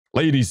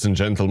Ladies and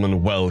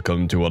gentlemen,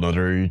 welcome to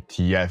another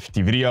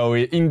TFT video.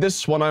 In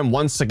this one, I'm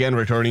once again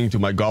returning to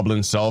my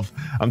goblin self.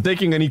 I'm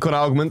taking an econ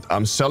augment.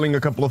 I'm selling a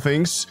couple of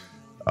things.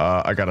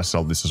 I gotta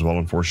sell this as well,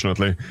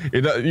 unfortunately.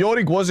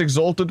 Yorick was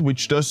exalted,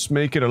 which does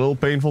make it a little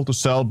painful to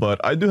sell,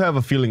 but I do have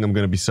a feeling I'm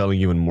gonna be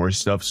selling even more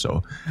stuff,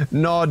 so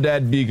not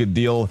that big a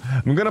deal.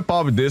 I'm gonna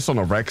pop this on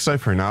a Rek'Sai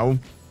for now,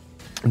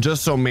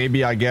 just so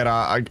maybe I get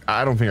a...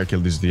 I don't think I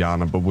killed this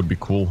Diana, but would be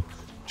cool.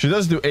 She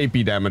does do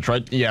AP damage,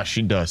 right? Yeah,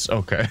 she does.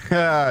 Okay.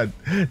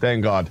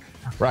 Thank God.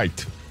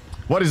 Right.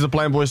 What is the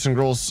plan, boys and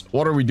girls?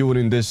 What are we doing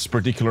in this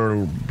particular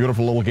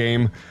beautiful little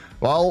game?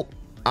 Well,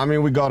 I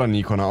mean, we got an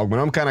econ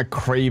augment. I'm kind of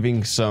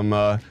craving some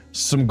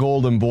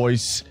golden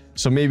boys.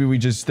 So maybe we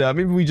just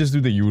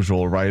do the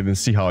usual, right? And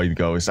see how it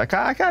goes. I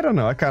don't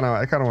know. I kind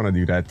of want to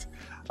do that.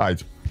 All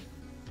right.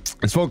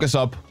 Let's focus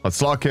up.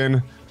 Let's lock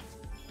in.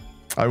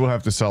 I will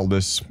have to sell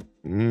this.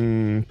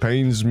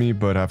 Pains me,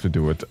 but I have to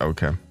do it.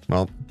 Okay.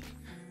 Well,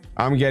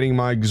 I'm getting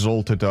my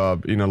exalted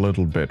in a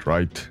little bit,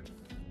 right?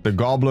 The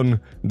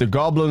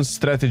goblin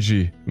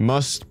strategy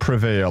must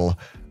prevail.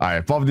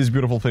 I pop this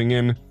beautiful thing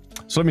in.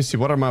 So let me see,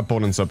 what are my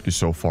opponents up to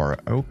so far?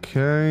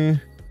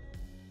 Okay.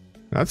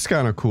 That's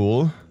kind of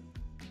cool.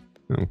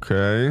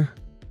 Okay.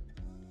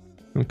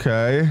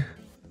 Okay.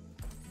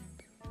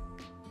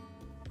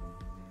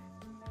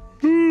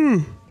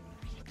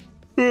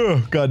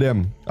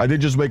 Goddamn. I did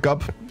just wake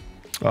up.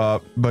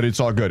 But it's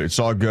all good. It's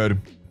all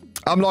good.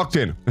 I'm locked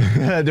in.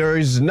 There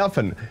is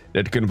nothing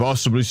that can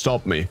possibly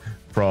stop me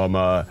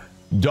from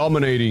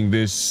dominating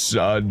this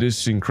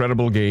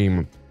incredible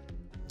game.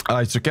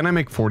 Alright, so can I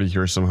make 40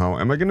 here somehow?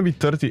 Am I gonna be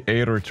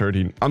 38 or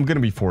 13? I'm gonna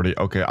be 40.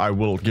 Okay, I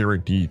will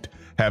guaranteed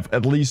have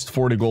at least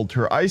 40 gold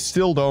here. I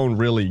still don't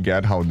really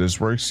get how this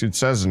works. It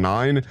says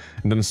 9,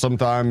 and then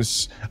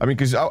sometimes... I mean,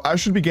 because I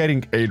should be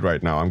getting 8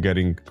 right now. I'm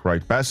getting,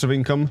 right, passive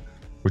income,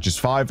 which is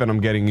 5, and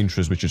I'm getting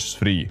interest, which is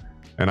 3.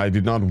 And I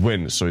did not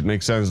win, so it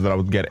makes sense that I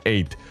would get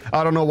 8.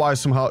 I don't know why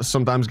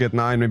sometimes get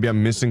 9. Maybe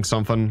I'm missing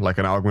something, like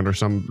an augment or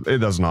something. It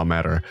does not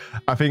matter.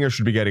 I think I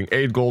should be getting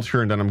 8 gold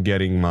here, and then I'm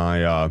getting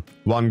my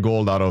 1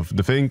 gold out of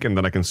the thing, and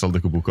then I can sell the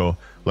Kubuko.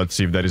 Let's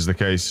see if that is the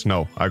case.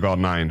 No, I got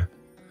 9.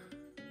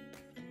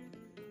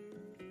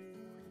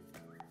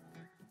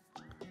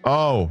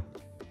 Oh.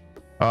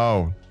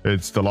 Oh,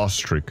 it's the lost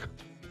streak.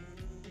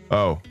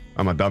 Oh,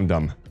 I'm a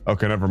dum-dum.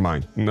 Okay, never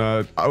mind.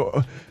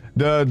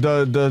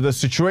 The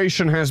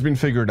situation has been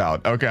figured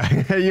out.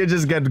 Okay. You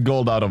just get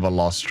gold out of a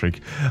lost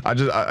streak.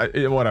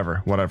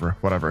 Whatever.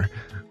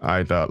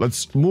 Alright,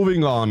 let's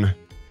moving on.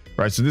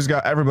 Right, so this guy,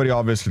 everybody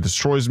obviously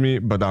destroys me,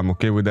 but I'm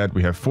okay with that.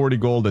 We have 40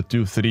 gold at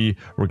 2-3.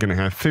 We're gonna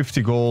have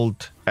 50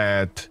 gold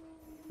at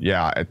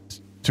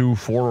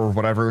 2-4 or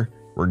whatever.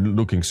 We're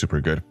looking super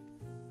good.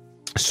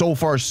 So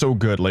far, so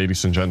good,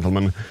 ladies and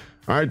gentlemen.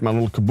 Alright, my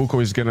little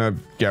Kabuko is gonna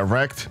get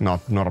wrecked.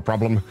 Not a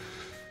problem.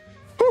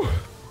 Whew.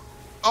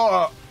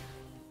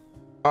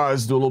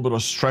 Let's do a little bit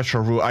of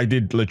stretcher route. I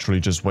did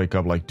literally just wake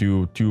up like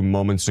two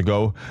moments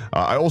ago.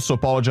 I also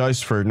apologize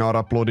for not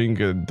uploading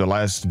the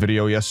last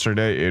video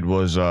yesterday. It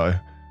was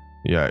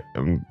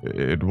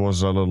it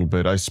was a little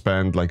bit. I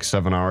spent like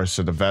 7 hours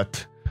at the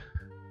vet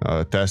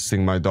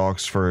testing my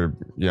dogs for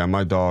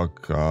my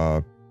dog.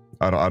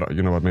 I don't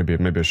you know what, maybe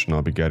I should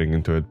not be getting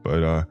into it,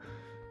 but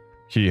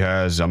he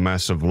has a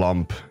massive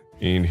lump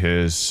in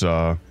his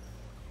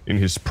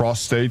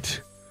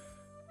prostate.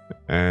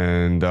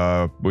 And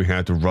we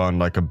had to run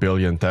like 1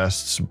 billion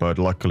tests, but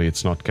luckily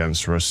it's not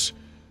cancerous.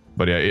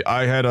 But yeah,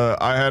 I had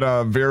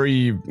a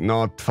very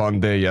not fun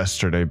day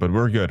yesterday, but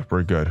we're good.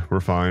 We're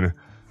fine.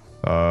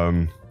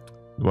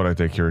 What I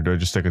take here? Do I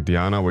just take a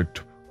Diana? Wait,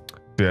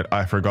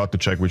 I forgot to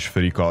check which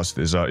free cost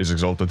is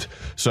exalted.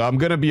 So I'm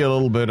gonna be a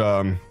little bit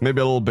maybe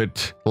a little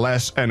bit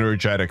less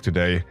energetic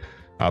today.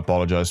 I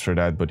apologize for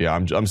that, but yeah,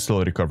 I'm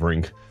still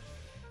recovering.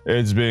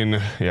 It's been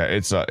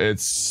it's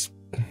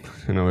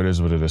you know, it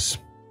is what it is.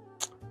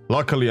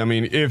 Luckily, I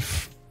mean,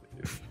 if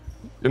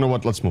you know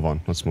what, let's move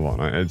on.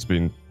 It's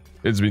been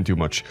too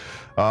much.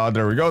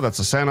 There we go. That's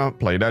a Santa.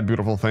 Play that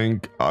beautiful thing.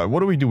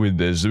 What do we do with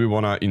this? Do we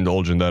want to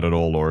indulge in that at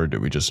all, or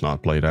do we just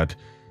not play that?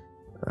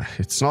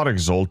 It's not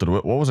exalted.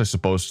 What was I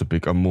supposed to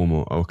pick?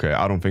 Amumu. Okay,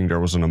 I don't think there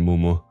was an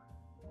Amumu.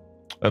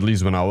 At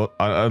least when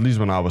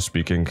I was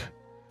speaking.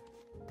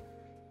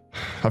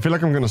 I feel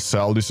like I'm gonna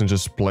sell this and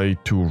just play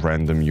 2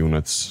 random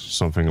units,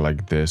 something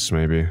like this,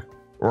 maybe.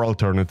 Or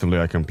alternatively,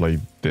 I can play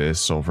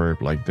this over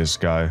like this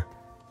guy.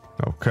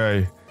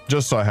 Okay,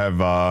 just so I have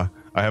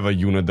a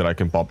unit that I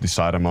can pop this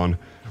item on.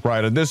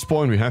 Right, at this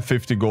point we have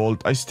 50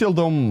 gold. I still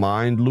don't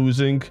mind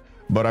losing,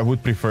 but I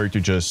would prefer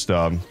to just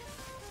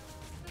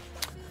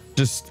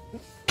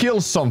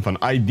kill something,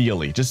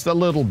 ideally. Just a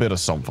little bit of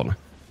something.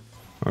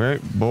 Okay,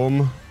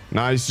 boom.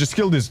 Nice, just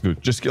kill this dude.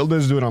 Just kill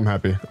this dude, I'm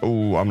happy.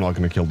 Oh, I'm not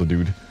gonna kill the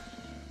dude.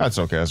 That's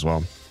okay as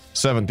well.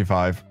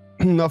 75.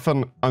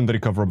 Nothing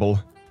unrecoverable.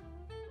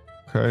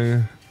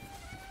 Okay.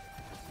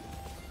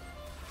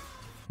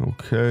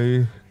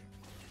 Okay.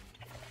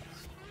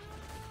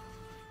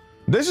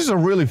 This is a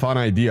really fun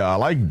idea. I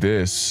like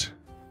this.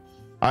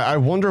 I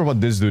wonder what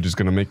this dude is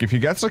gonna make. If he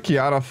gets a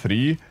Kiara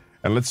 3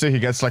 and let's say he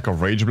gets like a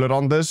Rage Blade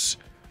on this,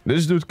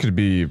 this dude could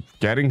be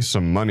getting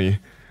some money.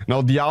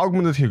 Now, the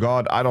augment that he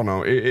got, I don't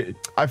know.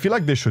 I feel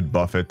like they should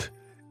buff it.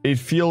 It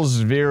feels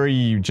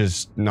very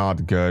just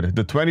not good.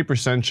 The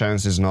 20%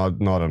 chance is not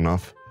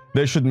enough.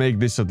 They should make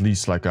this at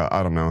least like a,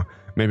 I don't know.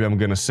 Maybe I'm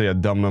gonna say a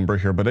dumb number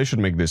here, but they should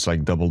make this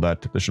like double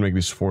that. They should make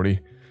this 40.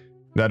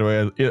 That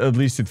way, at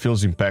least it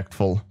feels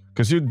impactful.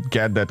 Because you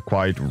get that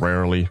quite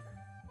rarely.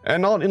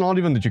 And not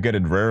even that you get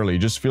it rarely, it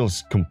just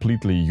feels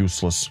completely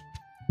useless.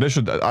 They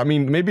should, I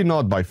mean, maybe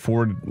not by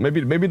 40,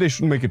 maybe they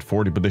shouldn't make it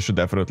 40, but they should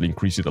definitely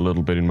increase it a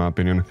little bit in my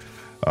opinion.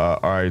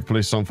 Alright,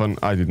 play something.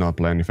 I did not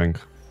play anything.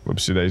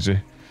 Whoopsie daisy.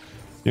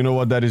 You know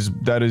what, that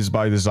is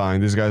by design.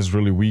 This guy's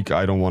really weak,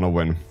 I don't want to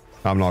win.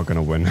 I'm not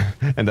gonna win.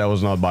 And that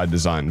was not by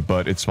design,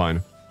 but it's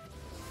fine.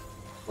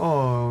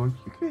 Oh,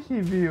 look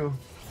at you.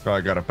 Oh,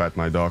 I gotta pet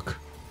my dog.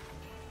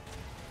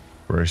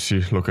 Where is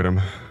he? Look at him.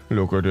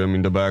 Look at him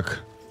in the back.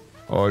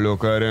 Oh,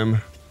 look at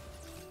him.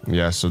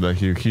 Yeah, so that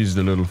he's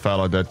the little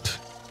fella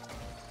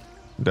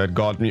that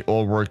got me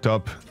all worked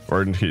up.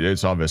 Or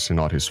it's obviously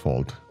not his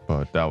fault,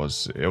 but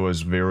it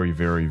was very,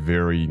 very,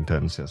 very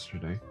intense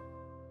yesterday.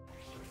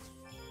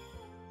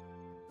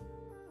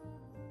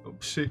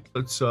 Oopsie,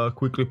 let's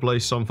quickly play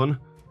something.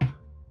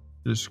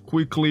 Just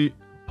quickly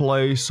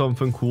play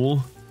something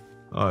cool.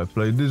 I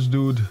play this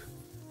dude.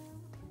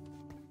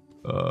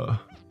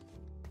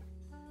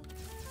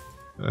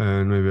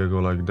 And maybe I go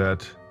like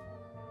that.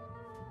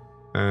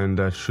 And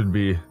that should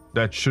be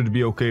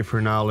okay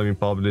for now. Let me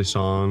pop this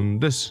on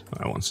this.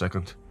 Alright, 1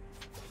 second.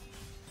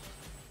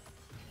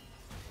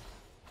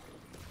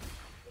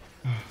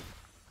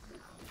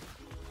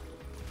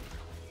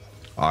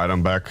 Alright,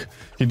 I'm back.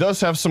 He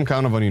does have some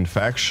kind of an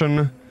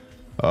infection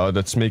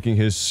that's making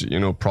his, you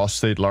know,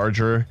 prostate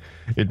larger.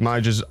 It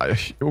might just...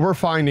 we're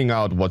finding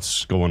out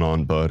what's going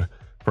on, but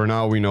for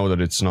now we know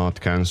that it's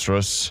not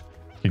cancerous.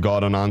 He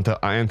got an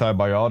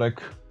antibiotic.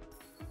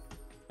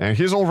 And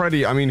he's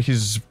already... I mean,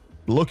 he's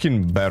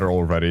looking better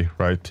already,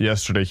 right?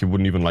 Yesterday he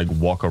wouldn't even, like,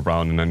 walk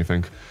around and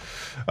anything.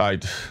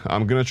 Alright,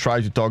 I'm gonna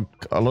try to talk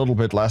a little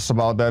bit less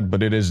about that,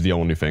 but it is the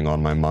only thing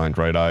on my mind,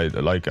 right?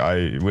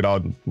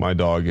 Without my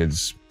dog,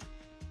 it's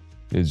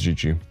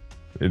GG.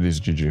 It is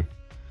GG.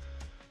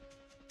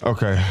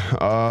 Okay,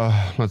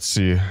 let's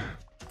see.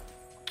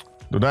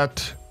 Do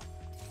that.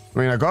 I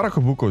mean, I got a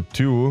Kabuko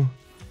too.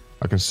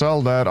 I can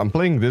sell that. I'm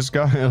playing this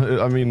guy.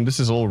 I mean, this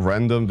is all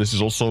random. This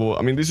is also...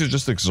 I mean, this is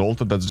just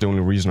Exalted. That's the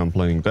only reason I'm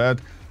playing that.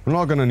 I'm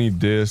not gonna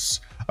need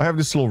this. I have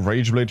this little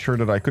Rage Blade here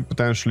that I could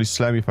potentially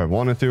slam if I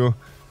wanted to.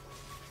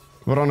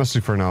 But honestly,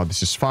 for now,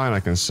 this is fine. I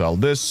can sell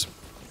this.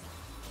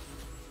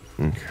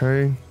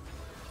 Okay.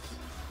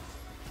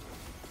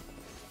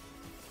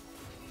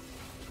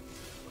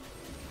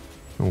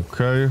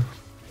 Okay.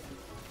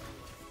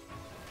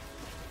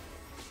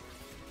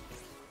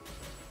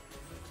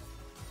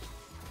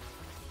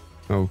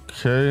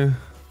 Okay.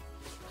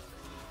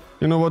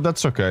 You know what?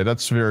 That's okay.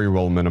 That's very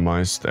well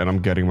minimized. And I'm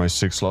getting my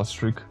 6 loss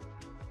streak.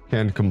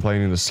 Can't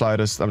complain in the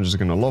slightest. I'm just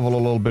gonna level a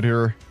little bit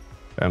here.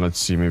 And let's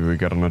see, maybe we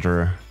get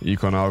another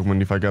Econ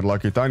Augment if I get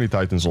lucky. Tiny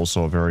Titan's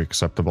also a very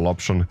acceptable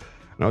option.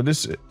 Now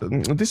this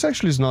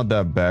actually is not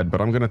that bad,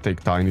 but I'm gonna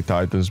take Tiny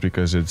Titans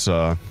because it's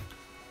I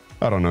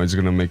don't know, it's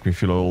gonna make me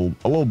feel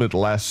a little bit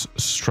less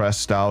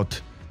stressed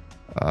out.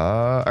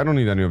 I don't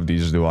need any of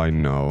these, do I?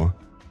 No.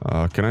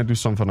 Can I do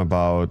something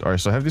about... Alright,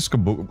 so I have this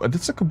Kabuko.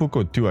 It's a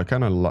Kabuko too. I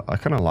kind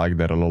of like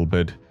that a little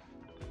bit.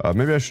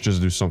 Maybe I should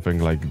just do something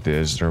like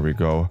this. There we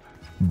go.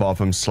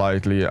 Buff him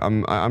slightly.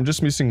 I'm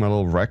just missing my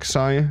little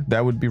Rek'Sai.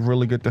 That would be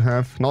really good to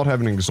have. Not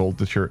having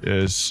Exalted here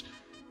is...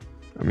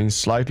 I mean,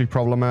 slightly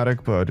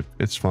problematic, but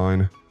it's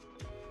fine.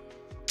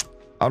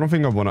 I don't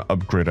think I want to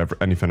upgrade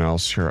anything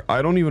else here.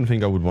 I don't even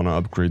think I would want to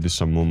upgrade this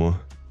Amumu.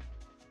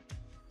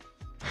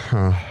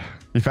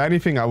 If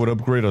anything, I would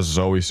upgrade a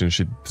Zoe since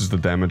she is the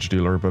damage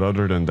dealer. But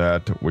other than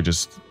that, we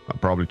just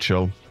probably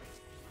chill.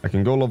 I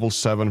can go level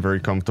 7 very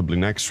comfortably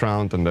next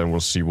round, and then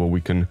we'll see what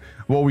we can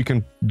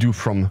do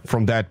from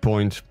that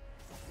point.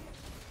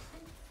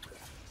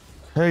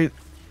 Hey,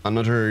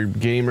 another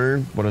gamer.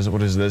 What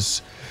is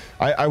this?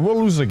 I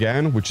will lose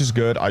again, which is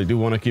good. I do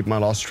want to keep my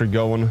loss streak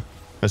going,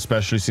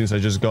 especially since I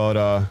just got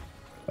a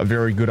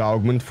very good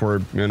augment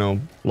for, you know,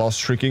 loss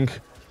streaking.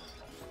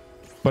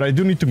 But I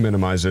do need to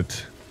minimize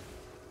it.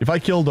 If I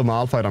kill the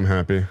Malphite, I'm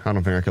happy. I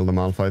don't think I killed the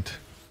Malphite.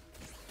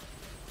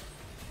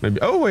 Maybe...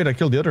 Oh, wait, I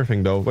killed the other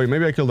thing, though. Wait,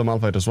 maybe I killed the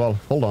Malphite as well.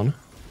 Hold on.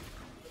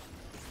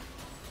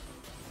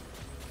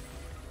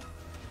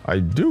 I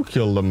do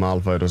kill the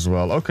Malphite as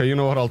well. Okay, you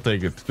know what? I'll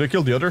take it. Did I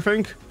kill the other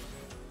thing?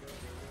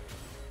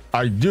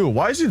 I do.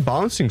 Why is it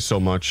bouncing so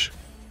much?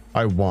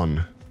 I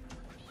won.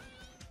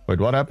 Wait,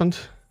 what happened?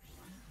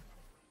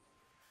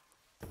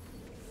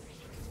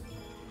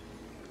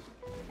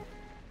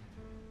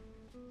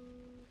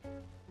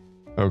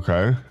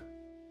 Okay.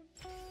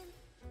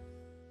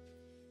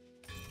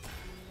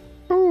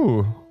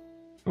 Ooh.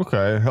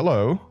 Okay,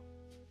 hello.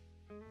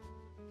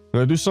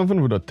 Did I do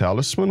something with a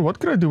talisman? What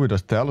could I do with a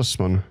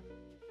talisman?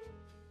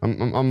 I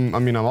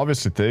mean, I'm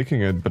obviously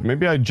taking it, but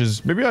maybe I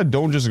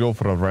don't just go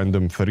for a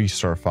random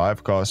 3-star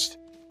 5 cost.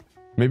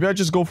 Maybe I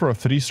just go for a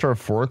 3-star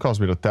 4 cost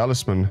with a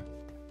talisman.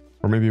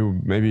 Or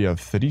maybe a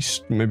 3,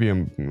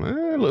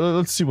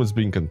 let's see what's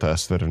being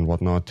contested and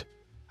whatnot.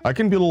 I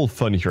can be a little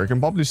funny here. I can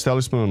pop this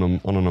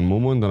talisman on an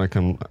Amumu, and then I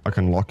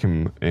can lock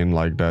him in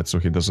like that so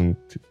he doesn't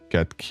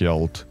get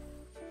killed.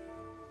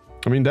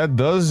 I mean, that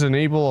does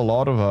enable a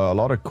lot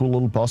of cool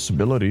little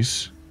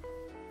possibilities.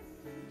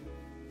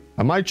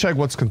 I might check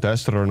what's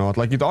contested or not.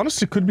 Like, it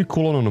honestly could be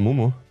cool on an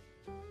Amumu.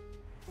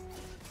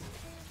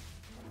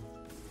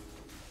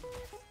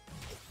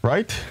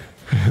 Right?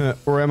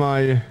 or am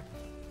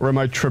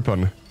I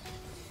tripping?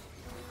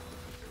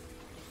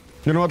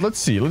 You know what? Let's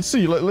see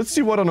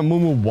what an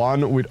Amumu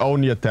 1 with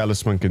only a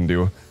talisman can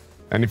do.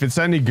 And if it's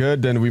any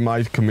good, then we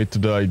might commit to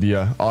the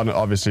idea.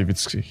 Obviously,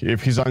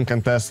 if he's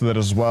uncontested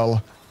as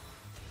well.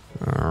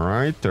 All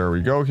right, there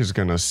we go. He's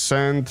gonna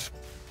send.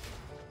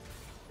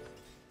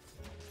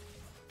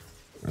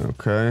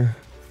 Okay.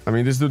 I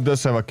mean, this dude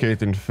does have a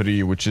Caitlyn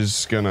 3, which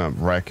is gonna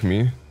wreck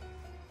me.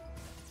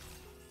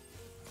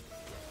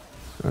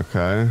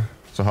 Okay.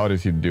 So how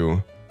did he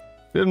do?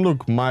 Didn't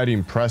look mighty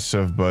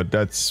impressive, but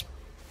that's...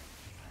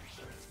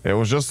 It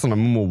was just an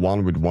Amumu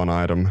 1 with 1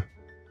 item.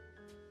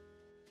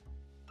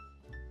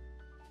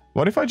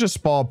 What if I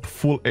just pop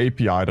full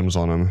AP items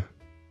on him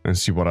and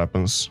see what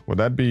happens? Would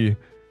that be...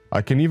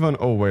 I can even...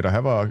 Oh, wait, I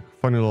have a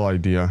funny little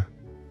idea.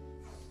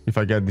 If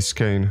I get this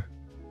cane.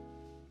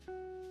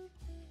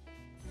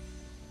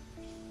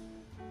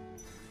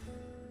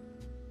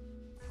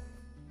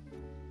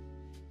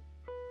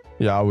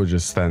 Yeah, I would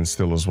just stand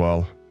still as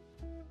well.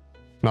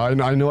 Now,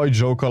 I know I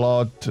joke a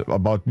lot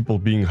about people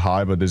being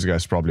high, but this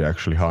guy's probably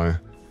actually high.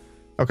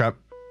 Okay.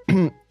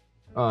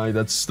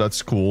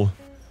 That's cool.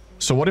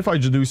 So what if I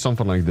just do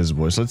something like this,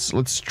 boys?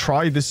 Let's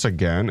try this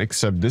again,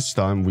 except this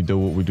time we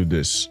do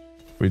this.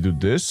 We do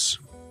this,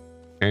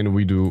 and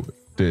we do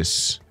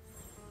this.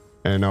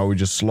 And now we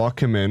just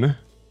lock him in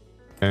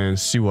and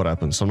see what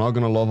happens. I'm not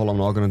gonna level, I'm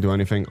not gonna do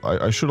anything.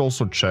 I should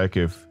also check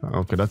if...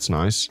 Okay, that's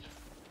nice.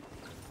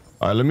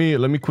 Let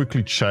me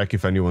quickly check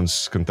if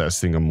anyone's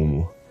contesting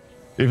Amumu.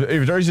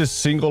 If there is a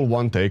single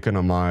one taken,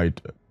 I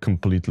might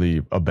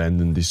completely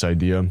abandon this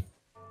idea.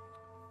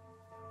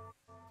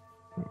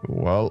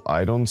 Well,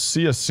 I don't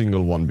see a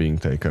single one being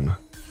taken.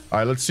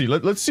 Alright, let's see.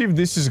 Let's see if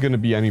this is gonna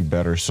be any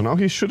better. So now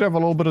he should have a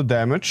little bit of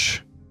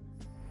damage.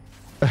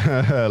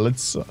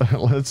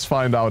 let's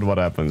find out what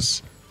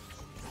happens.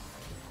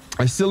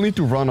 I still need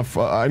to run a...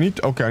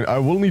 Okay, I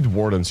will need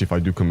wardens if I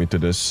do commit to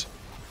this.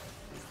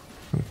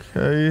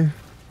 Okay.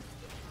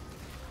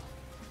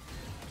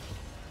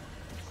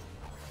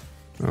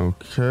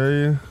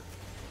 Okay.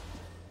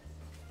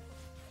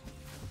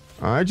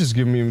 Alright, just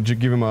give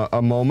him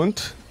a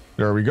moment.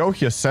 There we go.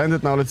 He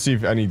ascended. Now let's see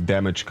if any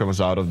damage comes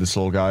out of this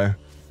little guy.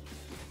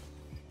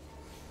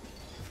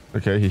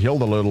 Okay, he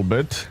healed a little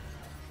bit.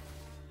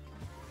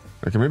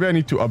 Okay, maybe I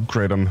need to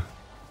upgrade him.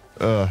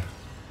 Okay,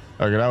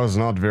 that was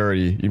not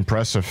very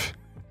impressive.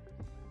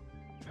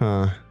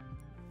 Huh.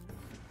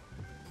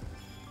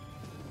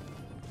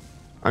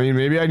 I mean,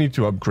 maybe I need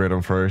to upgrade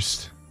him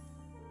first.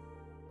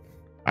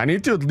 I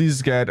need to at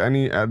least get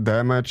any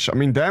damage. I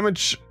mean,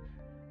 damage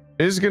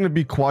is going to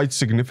be quite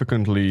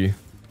significantly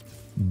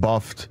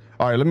buffed.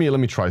 All right, let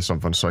me try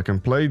something. So I can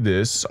play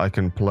this. I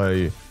can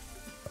play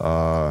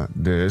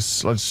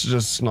this. Let's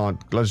just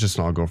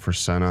not go for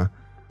Senna.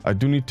 I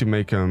do need to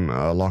make him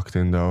locked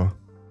in though.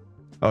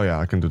 Oh yeah,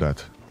 I can do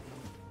that.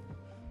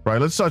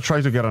 Right, let's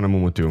try to get on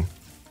Amumu too.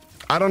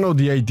 I don't know,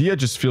 the idea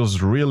just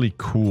feels really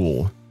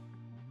cool.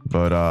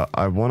 But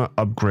I want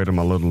to upgrade him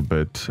a little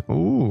bit.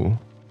 Ooh.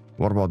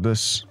 What about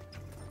this?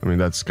 I mean,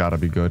 that's gotta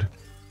be good.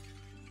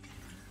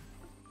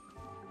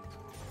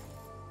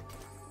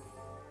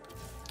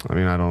 I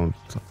mean, I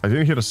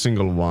didn't hit a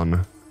single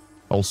one.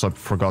 Also, I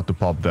forgot to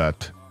pop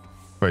that.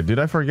 Wait, did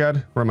I forget?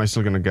 Or am I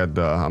still gonna get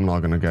the... I'm not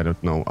gonna get it.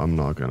 No, I'm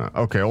not gonna...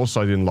 Okay,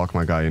 also, I didn't lock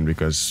my guy in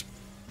because...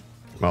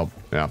 Well,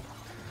 yeah.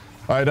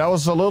 Alright, that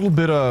was a little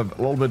bit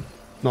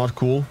not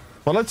cool.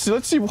 But let's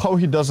see how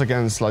he does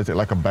against like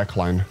a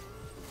backline.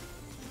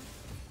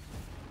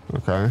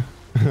 Okay.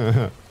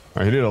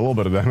 He did a little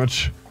bit of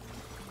damage.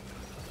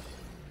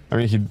 I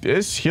mean, he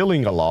is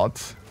healing a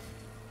lot.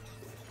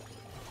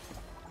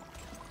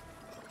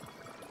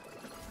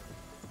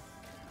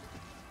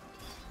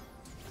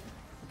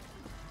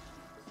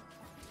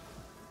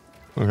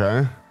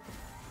 Okay.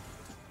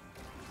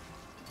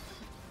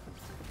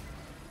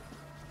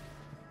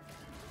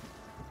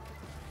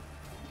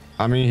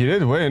 I mean, he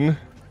did win.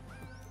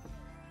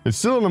 It's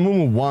still an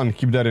Amumu 1,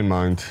 keep that in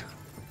mind.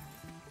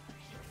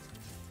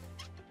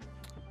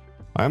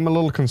 I'm a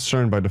little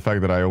concerned by the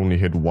fact that I only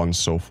hit once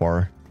so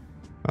far.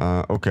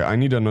 Okay, I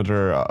need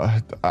another...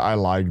 I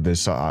like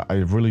this.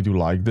 I really do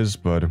like this,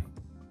 but...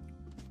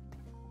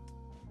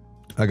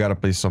 I gotta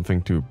play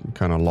something to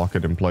kind of lock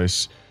it in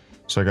place.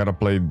 So I gotta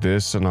play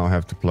this, and I'll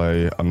have to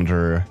play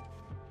another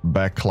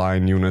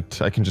backline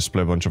unit. I can just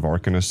play a bunch of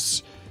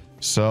Arcanists.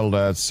 Sell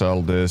that,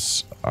 sell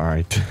this. All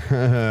right.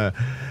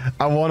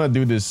 I want to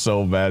do this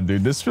so bad,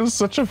 dude. This feels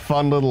such a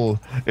fun little...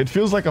 It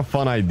feels like a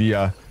fun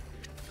idea.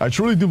 I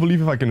truly do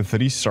believe if I can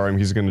 3-star him,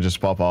 he's going to just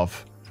pop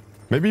off.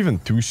 Maybe even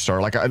 2-star.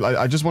 Like,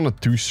 I just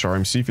want to 2-star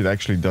him, see if it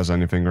actually does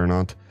anything or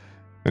not.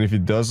 And if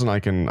it doesn't, I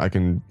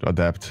can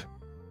adapt.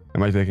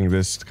 Am I taking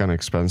this? It's kind of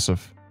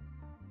expensive.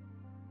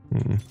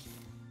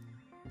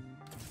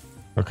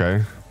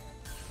 Okay.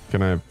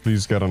 Can I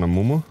please get on a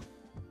Amumu?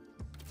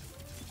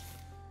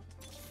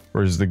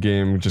 Or is the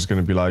game just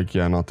gonna be like,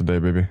 yeah, not today,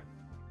 baby?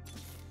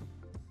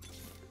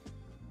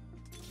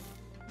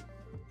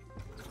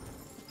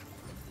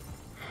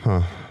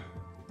 Huh.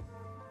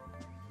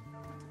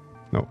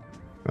 No.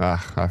 I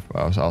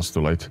was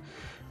too late.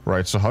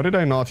 Right, so how did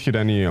I not hit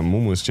any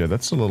Amumus yet?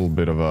 That's a little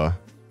bit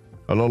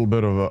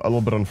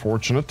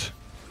unfortunate.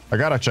 I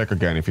gotta check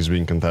again if he's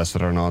being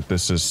contested or not.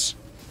 This is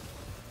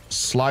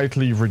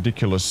slightly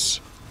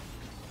ridiculous.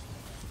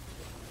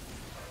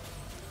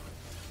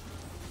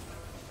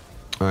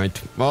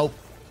 Alright, well,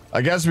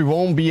 I guess we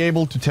won't be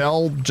able to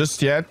tell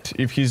just yet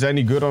if he's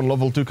any good on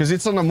level 2, because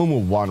it's on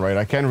Amumu 1, right?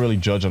 I can't really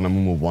judge on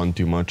Amumu 1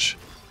 too much.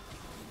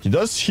 He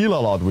does heal a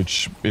lot,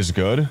 which is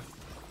good.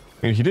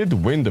 And he did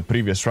win the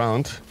previous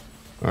round.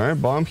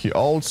 Alright, bomb, he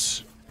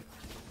ults.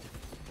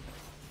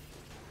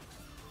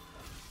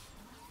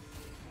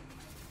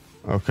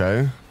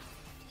 Okay.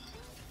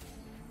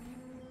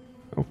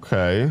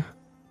 Okay.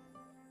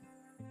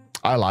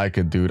 I like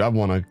it, dude. I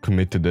want to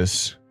commit to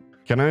this.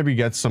 Can I maybe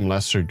get some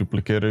lesser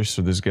duplicators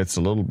so this gets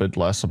a little bit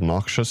less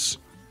obnoxious?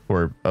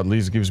 Or at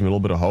least gives me a little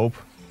bit of hope?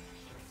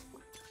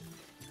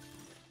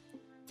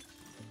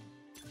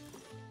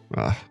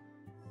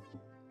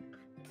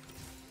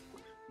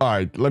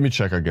 Alright, let me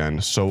check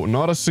again. So,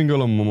 not a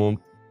single Amumu.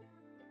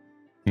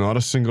 Not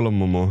a single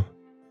Amumu.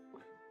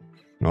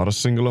 Not a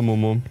single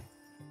Amumu.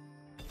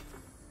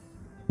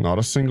 Not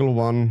a single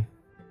one.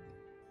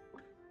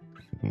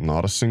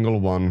 Not a single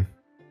one.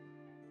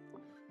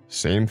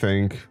 Same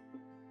thing.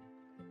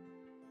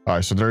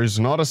 Alright, so there is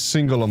not a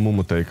single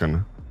Amumu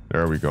taken.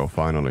 There we go,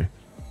 finally.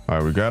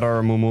 Alright, we got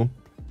our Amumu.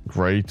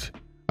 Great.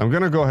 I'm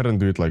gonna go ahead and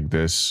do it like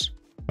this.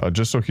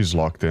 Just so he's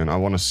locked in. I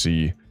want to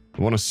see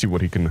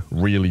what he can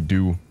really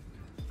do.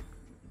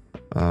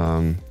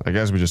 I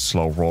guess we just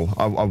slow roll.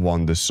 I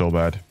want this so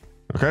bad.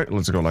 Okay,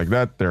 let's go like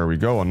that. There we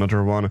go,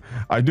 another one.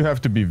 I do have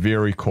to be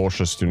very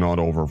cautious to not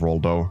overroll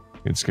though.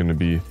 It's gonna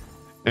be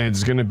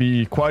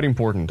quite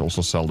important.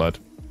 Also sell that.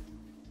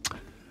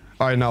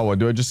 Alright, now what?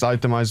 Do I just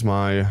itemize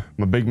my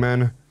big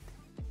man?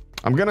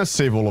 I'm gonna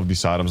save all of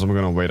these items. I'm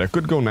gonna wait. I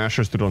could go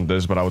Nashor's Tooth on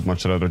this, but I would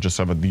much rather just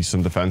have a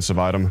decent defensive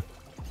item.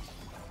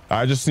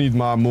 I just need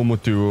my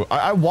Amumu to...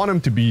 I want him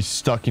to be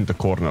stuck in the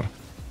corner.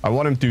 I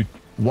want him to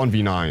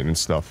 1v9 and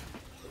stuff.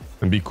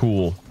 And be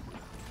cool.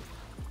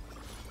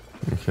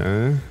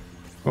 Okay.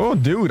 Oh,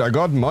 dude, I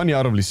got money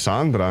out of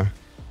Lissandra.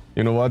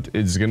 You know what?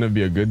 It's gonna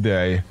be a good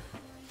day.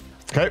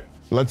 Okay,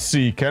 let's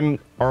see. Can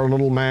our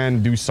little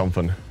man do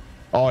something?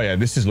 Oh, yeah,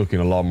 this is looking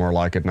a lot more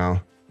like it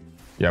now.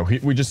 Yeah,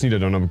 we just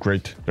needed an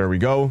upgrade. There we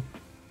go.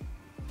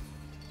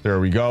 There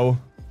we go.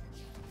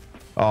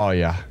 Oh,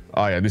 yeah.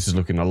 Oh, yeah, this is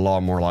looking a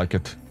lot more like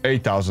it.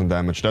 8,000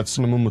 damage. That's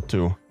an Amumu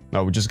too.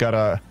 Now, we just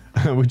gotta...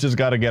 we just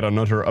gotta get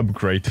another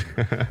upgrade.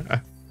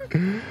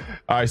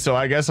 Alright, so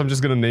I guess I'm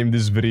just gonna name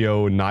this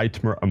video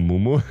Nightmare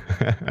Amumu.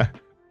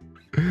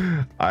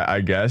 I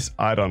guess.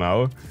 I don't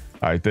know.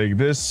 I take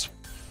this.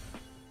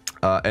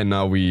 And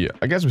now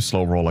I guess we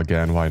slow roll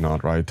again. Why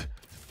not, right?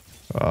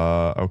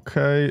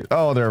 Okay.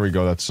 Oh, there we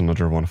go. That's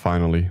another one.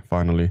 Finally.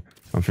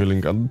 I'm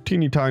feeling a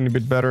teeny tiny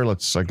bit better.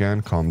 Let's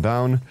again calm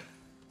down.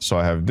 So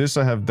I have this,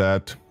 I have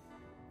that.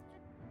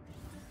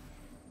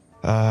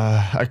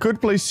 I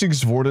could play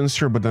 6 Wardens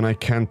here, but then I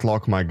can't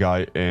lock my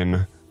guy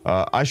in.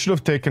 I should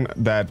have taken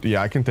that.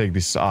 Yeah, I can take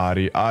this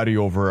Ari. Ari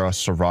over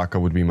Soraka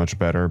would be much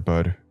better,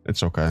 but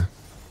it's okay.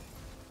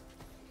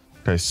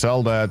 Okay,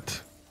 sell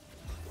that.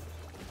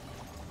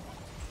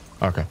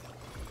 Okay.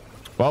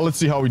 Well, let's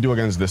see how we do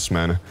against this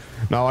man.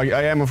 Now,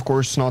 I am, of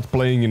course, not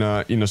playing in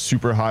a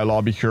super high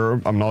lobby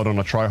here. I'm not on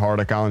a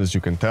try-hard account, as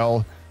you can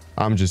tell.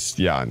 I'm just,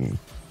 yeah...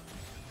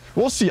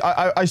 We'll see.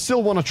 I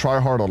still want to try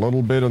hard a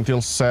little bit until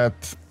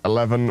set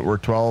 11 or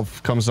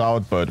 12 comes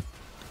out, but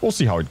we'll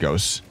see how it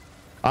goes.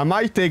 I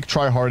might take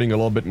try-harding a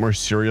little bit more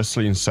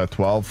seriously in set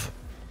 12,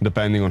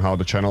 depending on how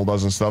the channel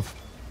does and stuff.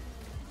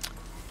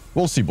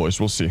 We'll see, boys.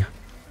 We'll see.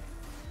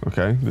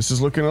 Okay, this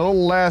is looking a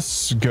little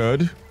less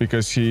good,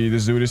 because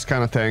this dude is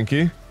kind of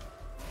tanky.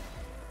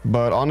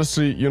 But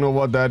honestly, you know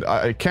what,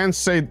 I can't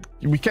say...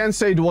 We can't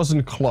say it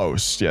wasn't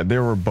close. Yeah, they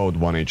were both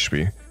 1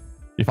 HP.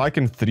 If I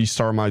can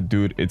 3-star my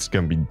dude, it's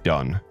gonna be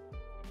done.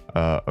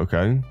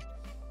 Okay.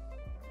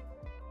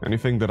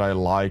 Anything that I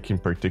like in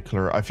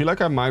particular? I feel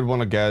like I might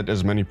want to get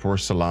as many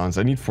porcelains.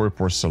 I need 4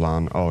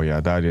 porcelain. Oh yeah,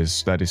 that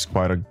is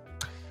quite a...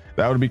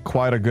 That would be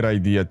quite a good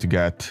idea to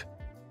get.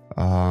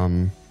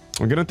 I'm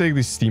gonna take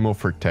this Steamo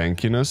for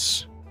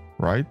tankiness,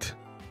 right?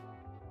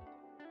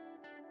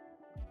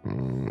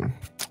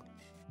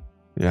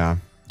 Yeah.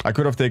 I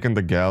could have taken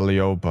the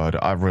Galio,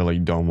 but I really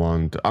don't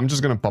want... I'm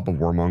just gonna pop a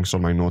Warmonks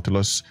on my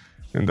Nautilus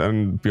and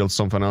then build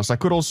something else. I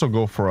could also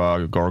go for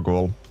a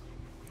Gargoyle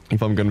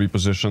if I'm gonna be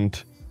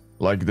positioned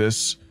like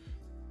this.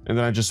 And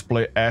then I just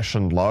play Ash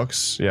and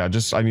Lux. Yeah,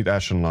 I need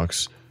Ash and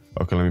Lux.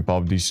 Okay, let me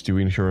pop these two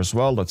in here as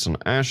well. That's an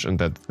Ash and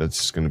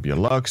that's gonna be a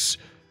Lux.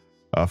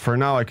 For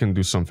now, I can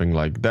do something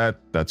like that.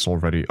 That's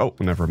already... Oh,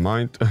 never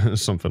mind.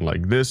 Something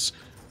like this.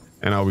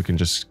 And now we can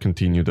just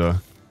continue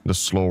the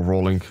slow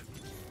rolling.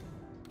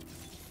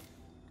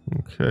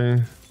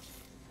 Okay.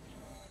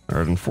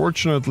 Alright,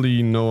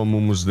 unfortunately, no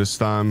Amumus this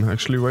time.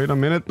 Actually, wait a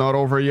minute, not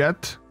over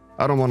yet.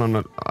 I don't want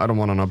an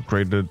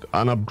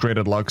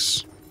upgraded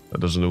Lux. That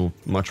doesn't do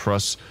much for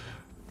us.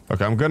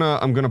 Okay, I'm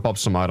gonna pop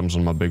some items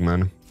on my big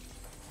man.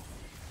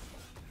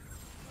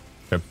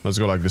 Okay, let's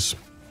go like this.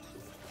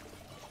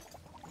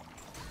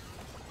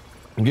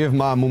 Give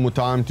my Amumu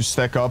time to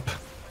stack up.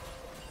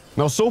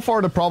 Now, so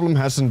far, the problem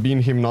hasn't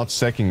been him not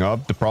stacking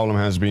up. The problem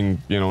has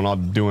been, you know,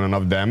 not doing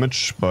enough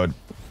damage, but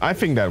I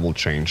think that will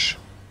change.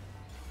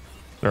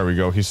 There we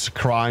go. He's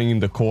crying in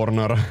the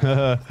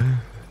corner.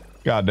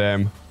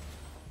 Goddamn.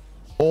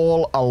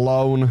 All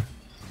alone.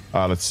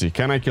 Let's see.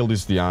 Can I kill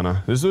this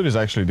Diana? This dude is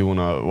actually doing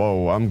a...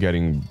 Whoa, I'm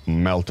getting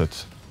melted.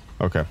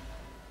 Okay.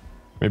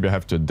 Maybe I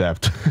have to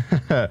adapt.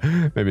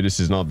 Maybe this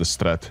is not the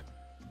strat.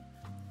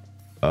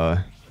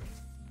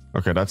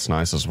 Okay, that's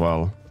nice as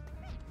well.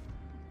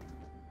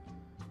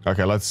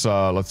 Okay, let's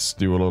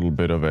do a little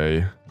bit of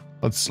a...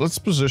 Let's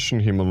position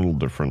him a little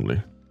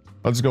differently.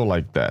 Let's go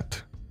like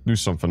that. Do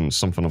something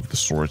of the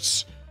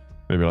sorts.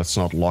 Maybe let's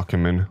not lock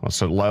him in.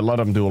 Let's let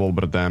him do a little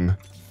bit of damage.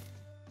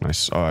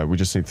 Nice. Alright, we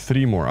just need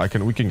 3 more.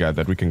 We can get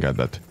that. We can get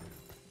that.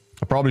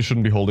 I probably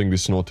shouldn't be holding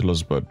this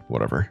Nautilus, but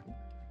whatever.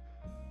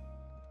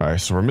 Alright,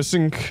 so we're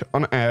missing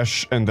an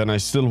Ash, and then I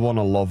still want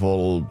to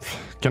level...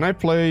 Can I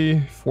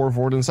play 4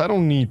 Vordens? I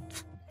don't need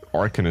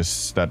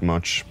Arcanists that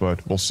much,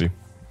 but we'll see.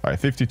 Alright,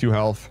 52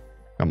 health.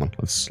 Come on,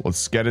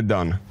 let's get it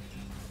done.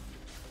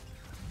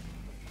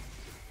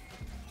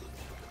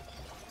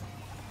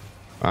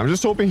 I'm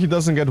just hoping he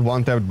doesn't get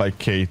one-tapped by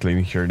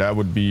Caitlyn here. That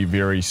would be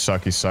very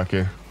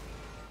sucky.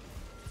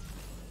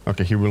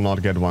 Okay, he will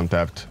not get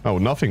one-tapped. Oh,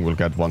 nothing will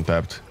get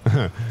one-tapped.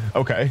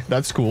 Okay,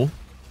 that's cool.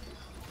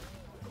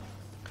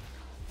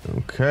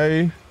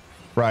 Okay.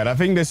 Right, I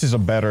think this is a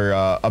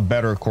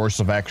better course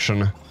of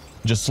action.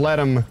 Just let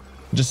him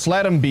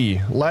be.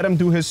 Let him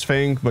do his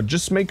thing, but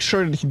just make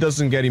sure that he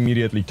doesn't get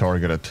immediately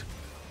targeted.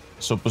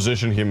 So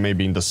position him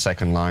maybe in the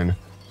second line.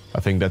 I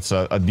think that's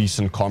a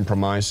decent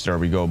compromise. There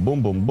we go.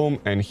 Boom, boom, boom.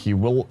 And he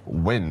will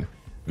win.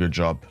 Good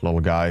job,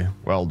 little guy.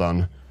 Well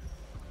done.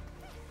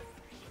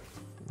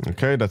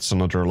 Okay, that's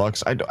another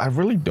Lux. I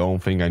really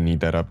don't think I need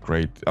that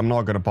upgrade. I'm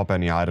not gonna pop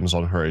any items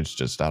on her. It's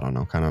just, I don't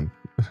know, kind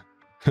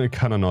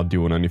of not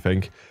doing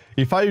anything.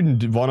 If I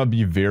want to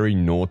be very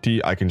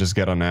naughty, I can just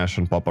get an Ash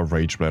and pop a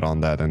Rage Blade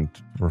on that and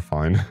we're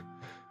fine.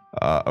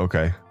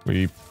 Okay.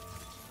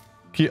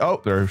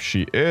 Oh, there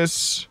she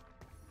is.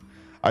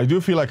 I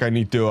do feel like I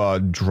need to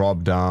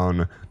drop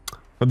down.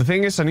 But the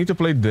thing is, I need to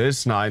play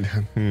this night.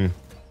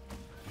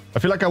 I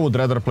feel like I would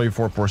rather play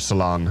for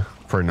Porcelain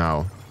for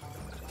now.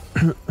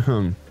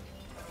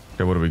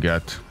 Okay, what do we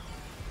get?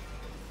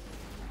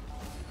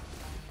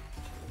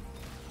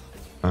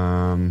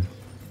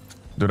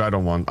 Dude, I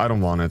don't want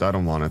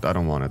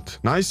it.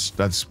 Nice,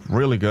 that's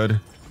really good.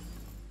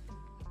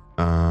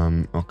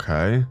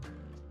 Okay.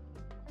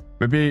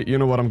 Maybe, you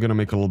know what, I'm gonna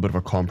make a little bit of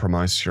a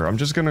compromise here. I'm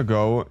just gonna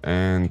go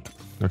and...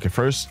 Okay,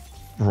 first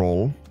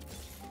roll.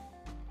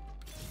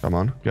 Come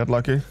on, get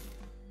lucky.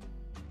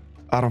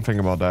 I don't think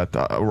about that,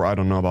 or I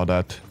don't know about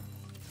that.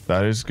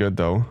 That is good,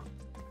 though.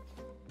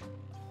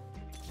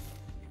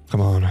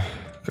 Come on.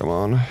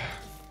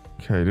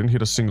 Okay, didn't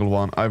hit a single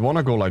one. I want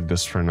to go like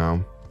this for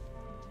now.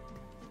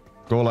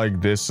 Go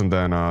like this and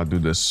then do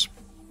this.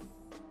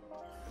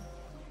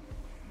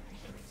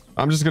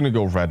 I'm just gonna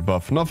go red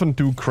buff. Nothing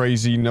too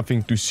crazy,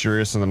 nothing too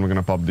serious, and then we're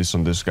gonna pop this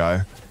on this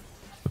guy.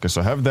 Okay,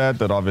 so I have that.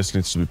 That obviously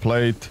needs to be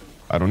played.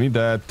 I don't need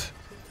that.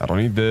 I don't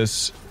need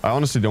this. I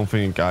honestly don't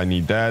think I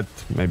need that.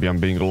 Maybe I'm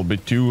being a little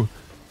bit too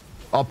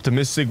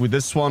optimistic with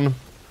this one.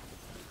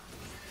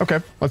 Okay,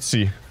 let's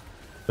see.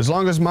 As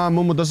long as my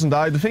Amumu doesn't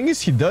die. The thing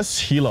is, he does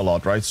heal a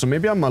lot, right? So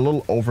maybe I'm a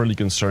little overly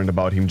concerned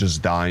about him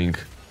just dying.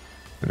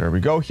 And there we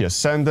go. He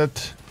ascended.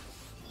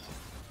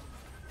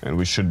 And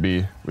we should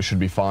be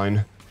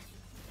fine.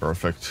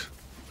 Perfect.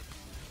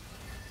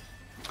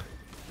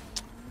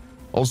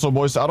 Also,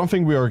 boys, I don't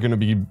think we are going to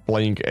be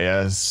playing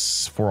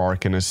as for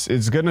Arcanist.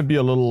 It's going to be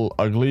a little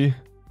ugly.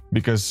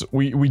 Because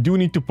we do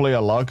need to play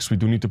a Lux. We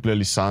do need to play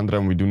Lissandra.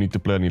 And we do need to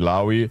play an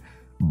Illaoi.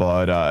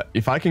 But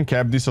if I can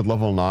cap this at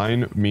level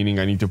 9, meaning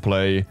I need to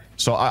play...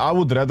 So I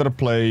would rather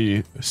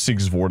play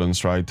 6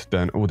 Vordens, right?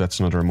 Than... Oh, that's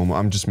another Amumu.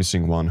 I'm just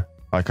missing one.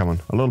 Alright, come on.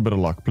 A little bit of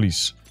luck,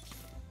 please.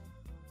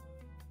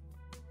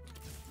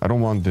 I don't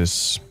want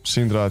this.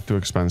 Syndra, too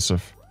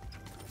expensive.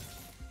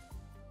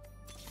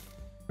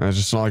 And it's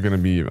just not gonna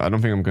be... I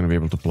don't think I'm gonna be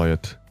able to play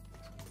it.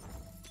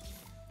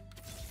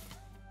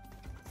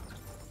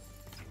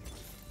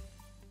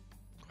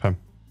 Okay.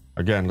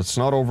 Again, let's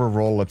not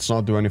overroll. Let's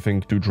not do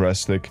anything too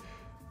drastic.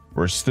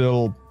 We're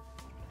still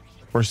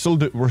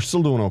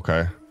doing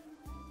okay.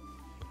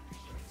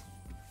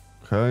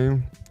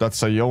 Okay,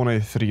 that's a Yone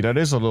 3. That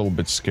is a little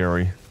bit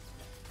scary.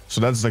 So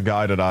that's the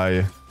guy that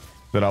I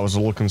was a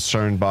little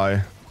concerned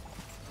by.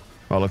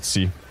 Well, let's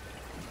see.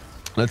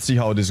 Let's see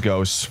how this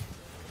goes.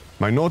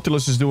 My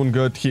Nautilus is doing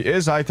good. He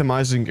is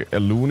itemizing a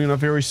loon in a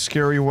very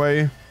scary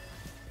way.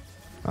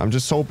 I'm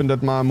just hoping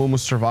that my Amumu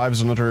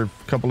survives another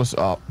couple of...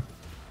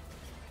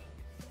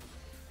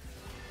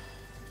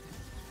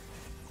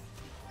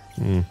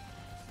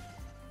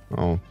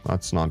 Oh,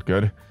 that's not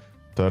good.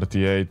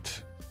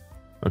 38.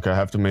 Okay, I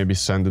have to maybe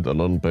send it a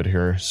little bit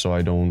here so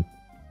I don't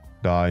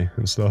die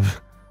and stuff.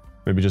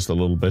 Maybe just a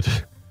little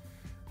bit.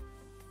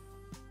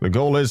 The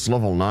goal is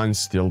level 9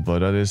 still, but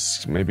that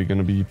is maybe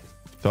gonna be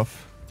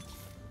tough.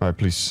 Alright,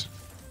 please.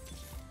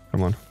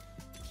 Come on.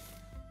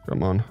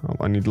 Come on. Oh,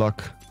 I need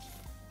luck.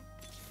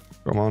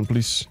 Come on,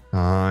 please.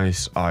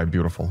 Nice. Alright,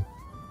 beautiful.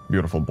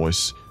 Beautiful,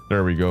 boys.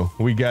 There we go.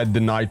 We get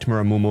the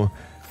Nightmare Amumu.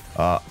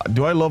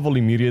 Do I level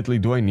immediately?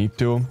 Do I need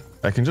to?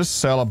 I can just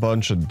sell a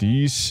bunch of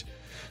these.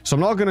 So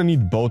I'm not gonna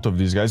need both of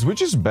these guys.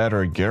 Which is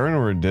better, Garen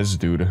or this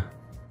dude?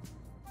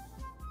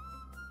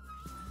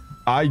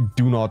 I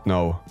do not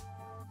know.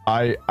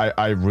 I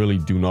really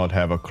do not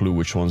have a clue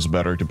which one's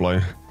better to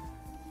play.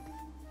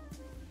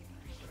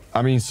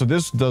 I mean, so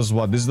this does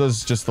what? This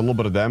does just a little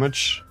bit of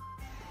damage.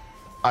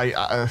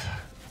 I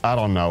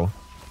don't know.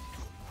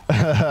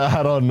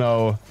 I don't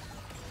know.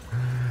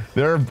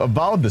 They're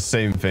about the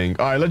same thing.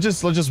 All right, let's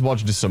just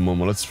watch this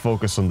Amumu. Let's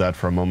focus on that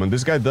for a moment.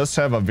 This guy does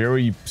have a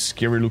very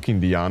scary looking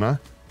Diana.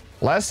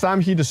 Last time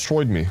he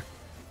destroyed me.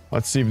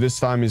 Let's see if this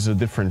time is a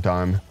different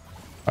time.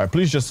 All right,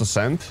 please just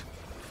ascend.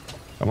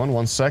 Come on,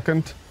 1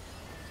 second.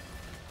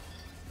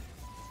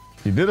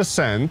 He did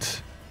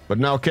ascend, but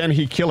now can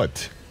he kill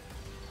it?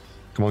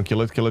 Come on,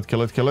 kill it, kill it,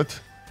 kill it, kill it.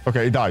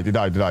 Okay, he died, he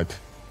died, he died.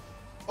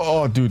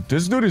 Oh, dude,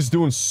 this dude is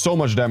doing so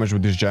much damage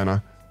with this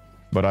Janna.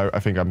 But I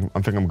think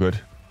I'm good.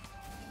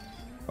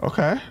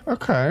 Okay,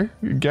 okay.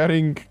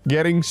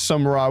 Getting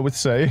somewhere, I would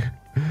say.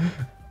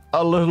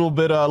 a little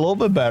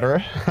bit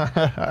better.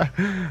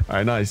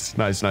 Alright, nice.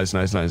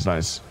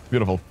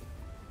 Beautiful.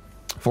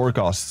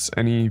 Forecasts.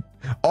 Any...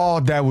 Oh,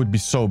 that would be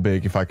so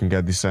big if I can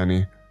get this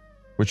Annie.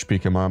 Which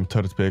pick am I? I'm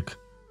third pick.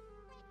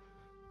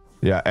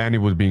 Yeah, Annie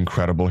would be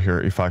incredible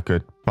here if I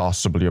could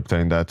possibly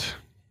obtain that.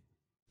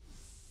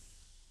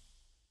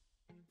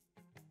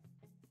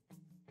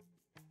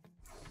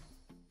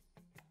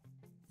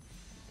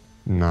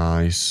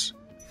 Nice.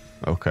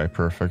 Okay,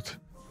 perfect.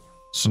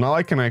 So now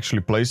I can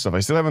actually play stuff.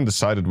 I still haven't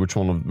decided which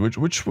one of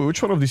which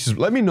one of these is.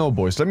 Let me know,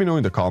 boys. Let me know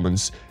in the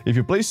comments. If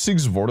you play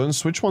 6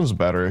 Vordens, which one's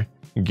better?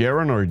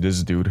 Garen or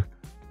this dude?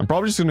 I'm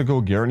probably just gonna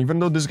go Garen, even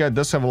though this guy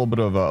does have a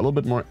little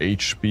bit more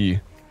HP.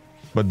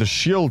 But the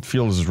shield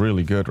feels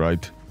really good,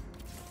 right?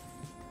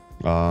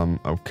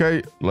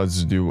 Okay,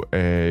 let's do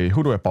a...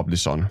 Who do I pop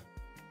this on?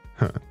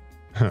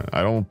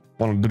 I don't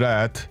want to do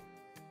that.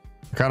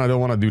 I kind of don't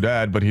want to do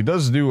that, but he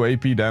does do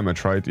AP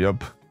damage, right?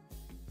 Yep.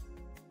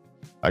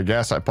 I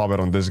guess I pop it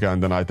on this guy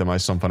and then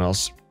itemize something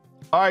else.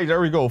 Alright,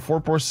 there we go. 4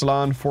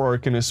 Porcelain, 4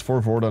 Arcanist,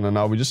 4 Vordan, and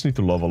now we just need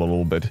to level a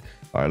little bit.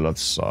 Alright,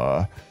 let's...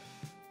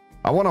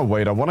 I want to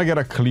wait. I want to get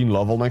a clean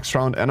level next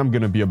round, and I'm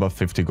going to be above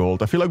 50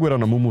 gold. I feel like with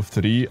an Amumu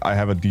 3, I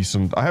have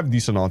decent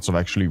odds of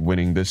actually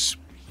winning this.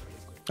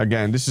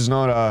 Again, this is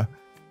not a...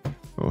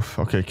 Oof,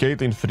 okay,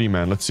 Caitlyn 3,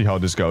 man. Let's see how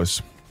this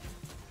goes.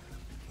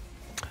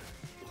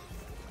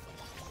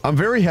 I'm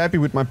very happy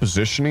with my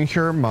positioning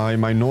here. My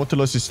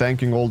Nautilus is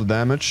tanking all the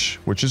damage,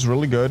 which is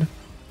really good.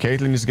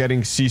 Caitlyn is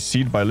getting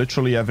CC'd by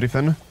literally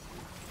everything.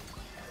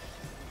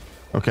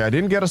 Okay, I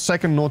didn't get a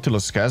second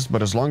Nautilus cast,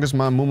 but as long as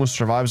my Amumu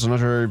survives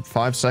another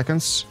 5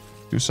 seconds,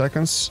 2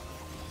 seconds.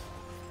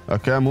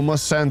 Okay, Amumu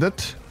send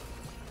it.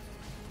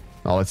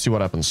 Now let's see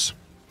what happens.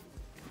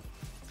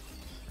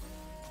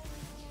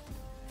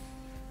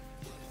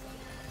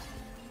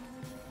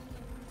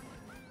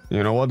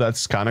 You know what?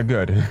 That's kind of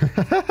good.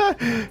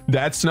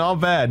 That's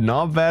not bad.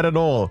 Not bad at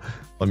all.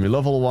 Let me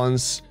level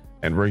once,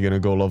 and we're gonna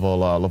go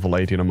level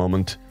 8 in a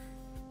moment.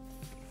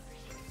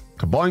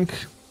 Kaboink.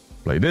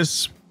 Play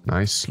this.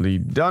 Nicely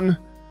done.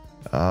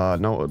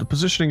 Now the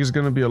positioning is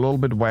gonna be a little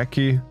bit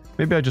wacky.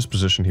 Maybe I just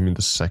position him in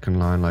the second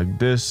line like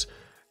this.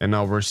 And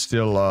now we're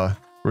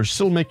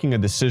still making a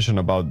decision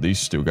about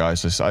these two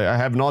guys. I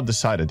have not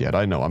decided yet.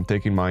 I know. I'm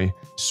taking my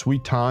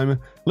sweet time.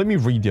 Let me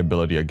read the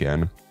ability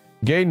again.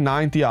 Gain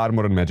 90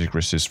 armor and magic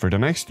resist for the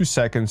next 2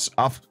 seconds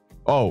after...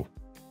 Oh,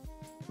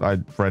 I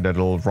read that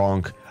a little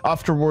wrong.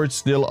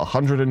 Afterwards, deal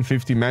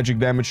 150 magic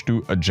damage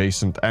to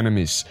adjacent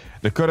enemies.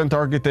 The current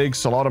target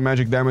takes a lot of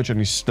magic damage and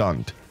is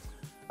stunned.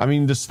 I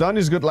mean, the stun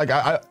is good. Like,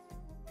 I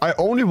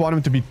only want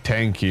him to be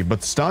tanky,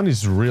 but stun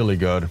is really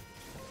good.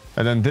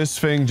 And then this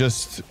thing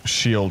just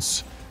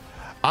shields.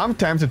 I'm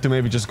tempted to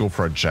maybe just go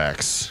for a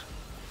Jax.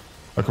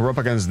 I could rub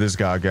against this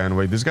guy again.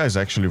 Wait, this guy is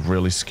actually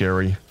really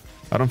scary.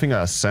 I don't think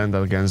I ascend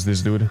against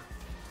this dude.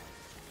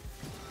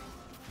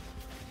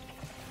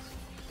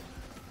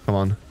 Come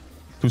on.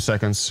 2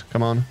 seconds.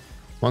 Come on.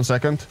 1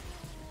 second.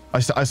 I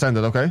sent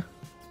it, okay.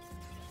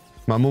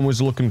 My Amumu is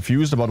a little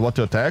confused about what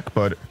to attack,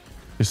 but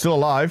he's still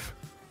alive.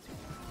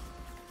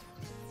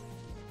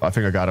 I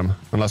think I got him,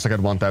 unless I get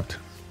one tapped.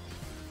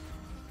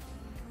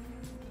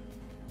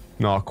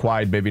 Not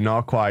quite, baby,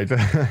 not quite.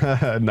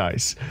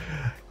 Nice.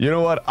 You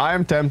know what? I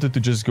am tempted to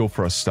just go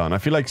for a stun. I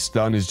feel like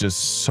stun is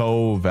just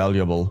so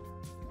valuable.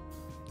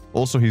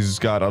 Also, he's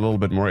got a little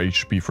bit more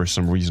HP for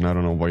some reason. I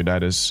don't know why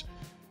that is.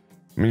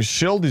 I mean,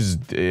 shield is...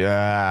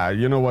 Yeah,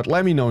 you know what?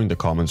 Let me know in the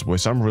comments,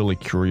 boys. I'm really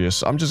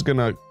curious. I'm just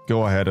gonna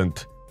go ahead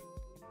and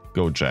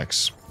go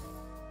Jax.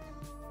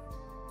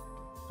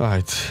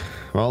 Alright.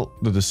 Well,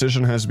 the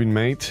decision has been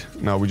made.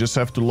 Now we just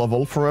have to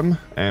level for him.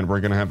 And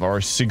we're gonna have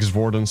our 6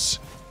 Wardens.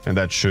 And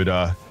that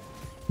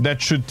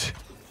should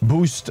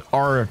boost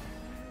our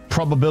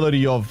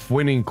probability of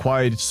winning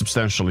quite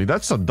substantially.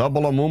 That's a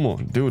double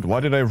Amumu. Dude, why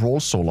did I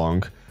roll so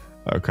long?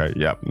 Okay,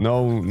 yeah.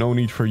 No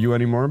need for you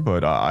anymore,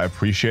 but I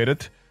appreciate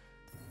it.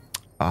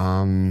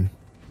 I mean,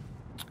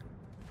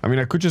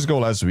 I could just go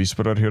last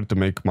Whisper out here to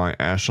make my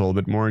Ashe a little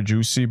bit more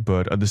juicy,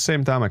 but at the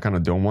same time, I kind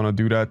of don't want to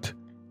do that.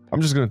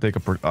 I'm just gonna take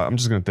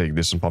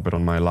this and pop it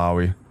on my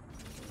Lowy.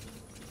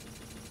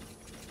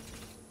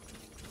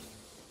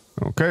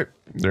 Okay,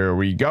 there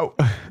we go.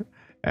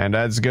 And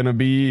that's gonna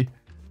be...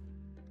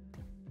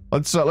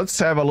 Let's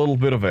have a little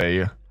bit of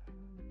a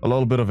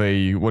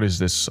what is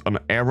this? An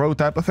arrow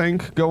type of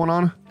thing going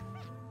on.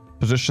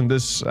 Position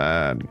this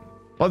and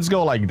let's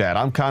go like that.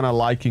 I'm kind of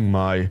liking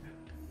my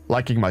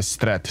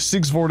strat.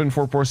 6 Warden,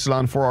 4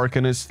 Porcelain, 4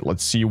 Arcanist.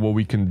 Let's see what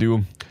we can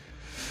do.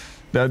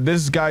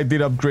 This guy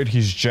did upgrade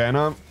his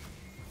Janna.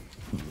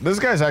 This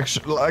guy's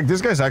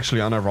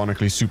actually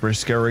unironically super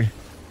scary.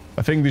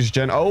 I think this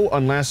Gen... Oh,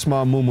 unless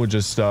my Amumu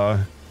just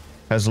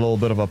has a little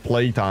bit of a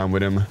playtime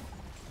with him.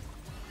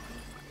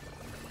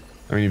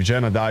 I mean, if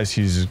Janna dies,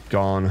 he's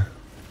gone.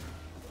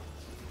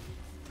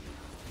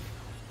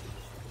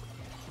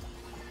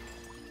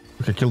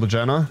 Okay, kill the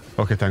Janna.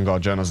 Okay, thank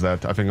God Janna's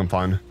dead. I think I'm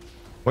fine.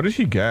 What did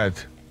he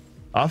get?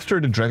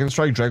 After the Dragon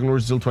Strike, Dragon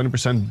Lord deal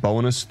 20%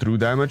 bonus through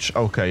damage.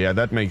 Okay, yeah,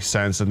 that makes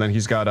sense. And then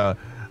he's got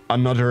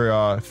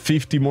another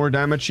 50 more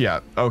damage.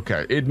 Yeah,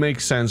 okay. It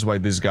makes sense why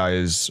this guy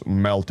is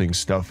melting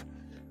stuff.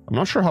 I'm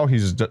not sure how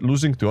he's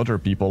losing to other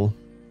people.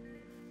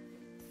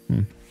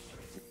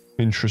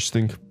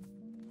 Interesting.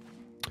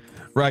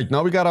 Right,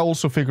 now we gotta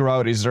also figure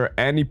out, is there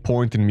any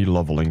point in me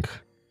leveling?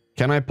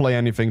 Can I play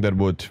anything that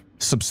would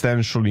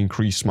substantially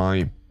increase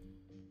my...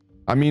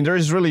 I mean, there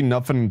is really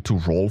nothing to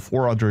roll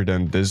for other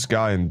than this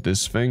guy and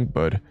this thing,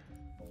 but...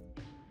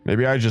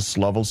 Maybe I just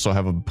level so I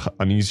have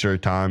an easier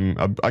time.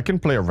 I can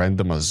play a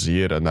random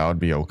Azir and that would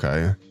be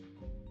okay.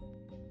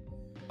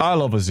 I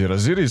love Azir.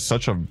 Azir is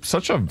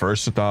such a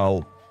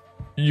versatile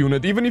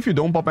unit. Even if you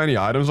don't pop any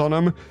items on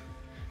him,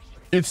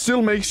 it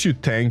still makes you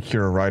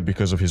tankier, right,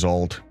 because of his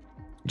ult.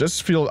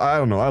 Just feel, I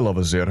don't know, I love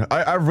Azir.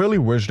 I really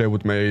wish they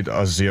would made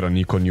Azir an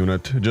econ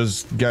unit.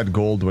 Just get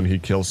gold when he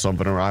kills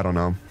something, or I don't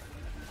know.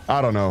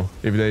 I don't know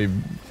if they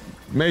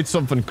made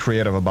something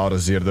creative about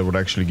Azir that would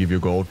actually give you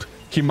gold.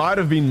 He might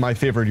have been my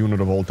favorite unit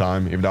of all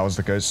time, if that was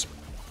the case.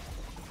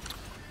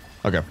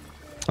 Okay,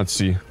 let's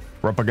see.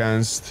 We're up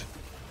against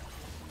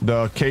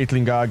the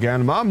Caitlyn guy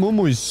again. My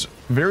Amumu is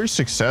very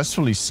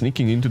successfully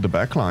sneaking into the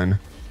backline.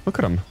 Look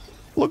at him.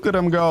 Look at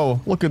him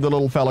go. Look at the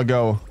little fella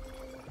go.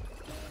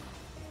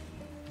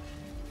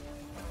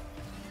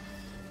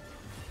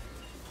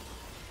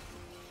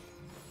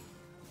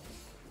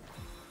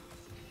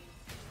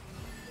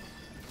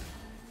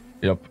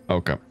 Yep,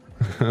 okay.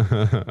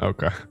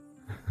 Okay.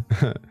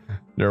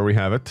 There we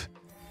have it.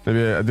 Maybe,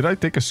 did I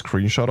take a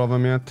screenshot of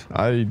him yet?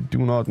 I do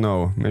not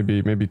know.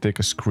 Maybe take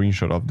a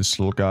screenshot of this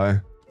little guy.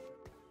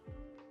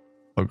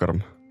 Look at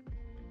him.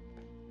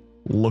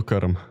 Look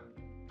at him.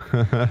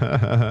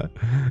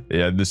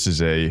 Yeah, this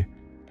is a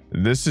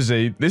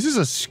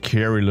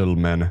scary little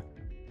man.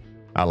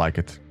 I like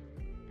it.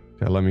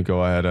 Okay, let me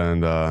go ahead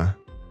and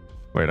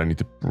wait, I need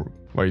to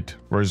wait.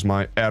 Where's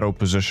my arrow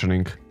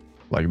positioning?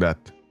 Like that.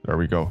 There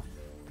we go.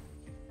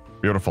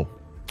 Beautiful.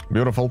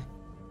 Beautiful.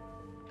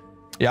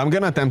 Yeah, I'm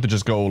gonna attempt to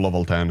just go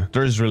level 10.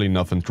 There is really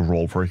nothing to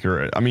roll for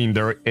here. I mean,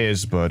 there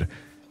is, but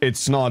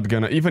it's not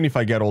gonna... Even if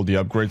I get all the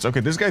upgrades... Okay,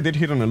 this guy did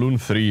hit on a Loon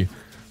 3.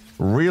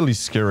 Really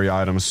scary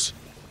items.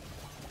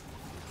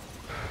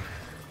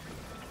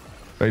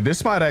 Wait,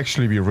 this might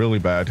actually be really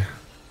bad.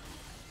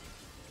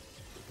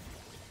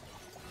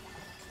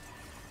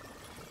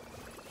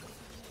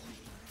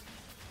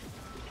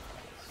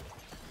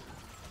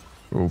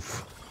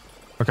 Oof.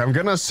 Okay, I'm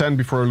gonna ascend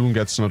before Loon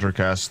gets another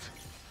cast.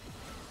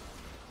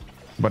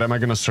 But am I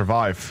gonna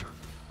survive?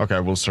 Okay,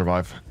 we'll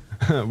survive.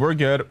 We're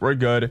good, we're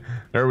good.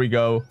 There we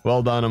go.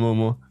 Well done,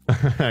 Amumu.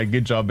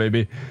 Good job,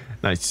 baby.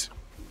 Nice.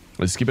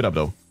 Let's keep it up,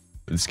 though.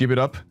 Let's keep it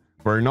up.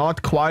 We're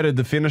not quite at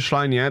the finish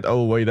line yet.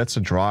 Oh, wait, that's a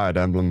Dryad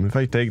emblem. If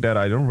I take that,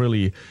 I don't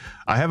really...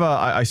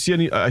 I see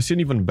an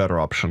even better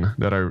option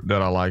that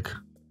I like.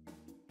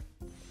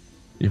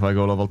 If I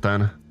go level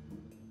 10.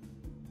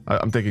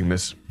 I'm taking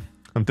this.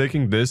 I'm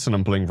taking this and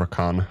I'm playing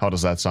Rakan. How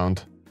does that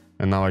sound?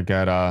 And now I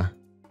get, I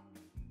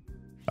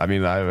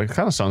mean, it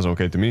kind of sounds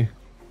okay to me.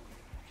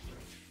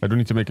 I do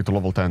need to make it to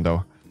level 10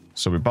 though.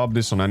 So we pop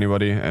this on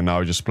anybody, and now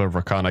we just play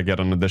Rakan. I get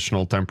an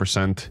additional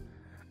 10%.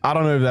 I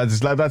don't know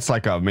if that's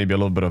like maybe a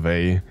little bit of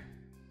a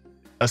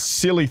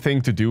silly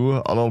thing to do,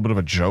 a little bit of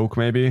a joke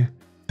maybe.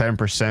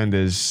 10%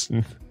 is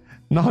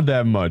not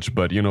that much,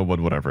 but you know what,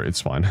 whatever, it's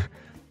fine.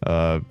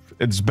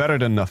 It's better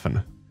than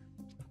nothing.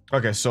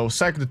 Okay, so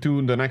sack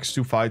the next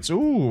 2 fights.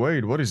 Ooh,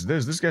 wait, what is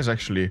this? This guy's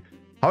actually...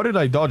 How did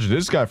I dodge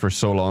this guy for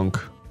so long?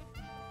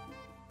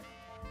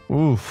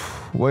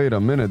 Oof, wait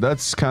a minute,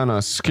 that's kind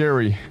of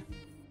scary.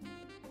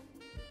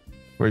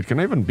 Wait,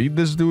 can I even beat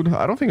this dude?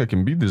 I don't think I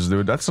can beat this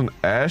dude. That's an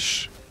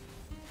Ashe.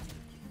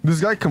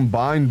 This guy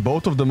combined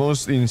both of the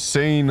most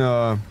insane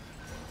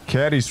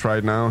carries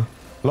right now.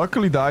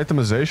 Luckily, the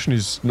itemization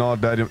is not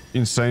that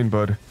insane,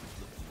 but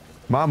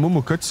my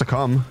Amumu could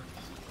succumb.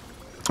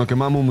 Okay,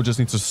 my Amumu just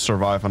needs to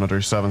survive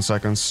another 7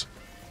 seconds.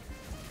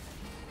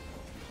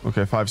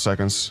 Okay, 5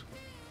 seconds.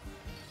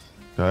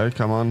 Okay,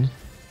 come on.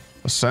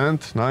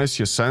 Ascend. Nice,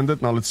 he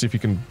ascended. Now let's see if he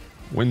can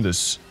win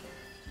this.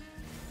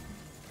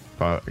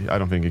 I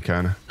don't think he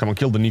can. Come on,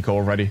 kill the Nico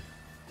already.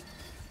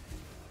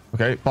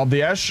 Okay, pop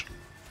the Ashe.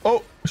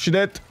 Oh, she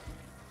did.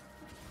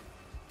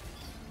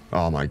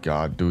 Oh my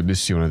god, dude,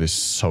 this unit is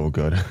so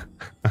good.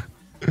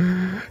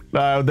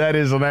 Now, that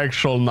is an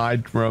actual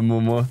nightmare,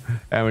 Amumu.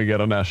 And we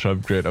get an Ashe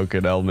upgrade. Okay,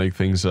 that'll make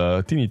things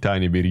a teeny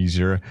tiny bit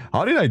easier.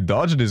 How did I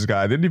dodge this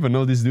guy? I didn't even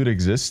know this dude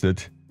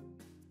existed.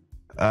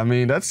 I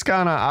mean, that's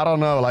kind of, I don't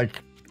know,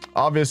 like...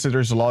 Obviously,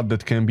 there's a lot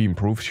that can be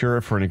improved here.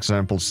 For an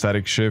example,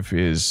 static shift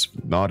is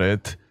not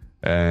it.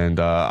 And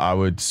I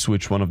would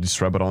switch one of these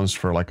Rabadons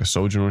for like a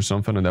Sojourn or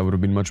something, and that would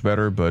have been much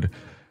better. But,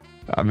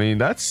 I mean,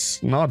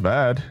 that's not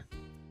bad.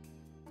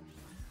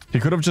 He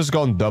could have just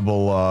gone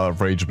double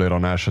Rage Blade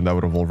on Ashe, and that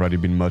would have already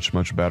been much,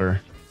 much better.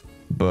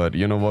 But,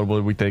 you know what?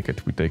 Well, we take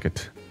it. We take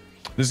it.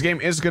 This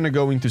game is going to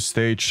go into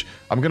stage.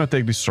 I'm going to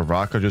take this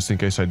Soraka just in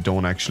case I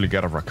don't actually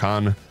get a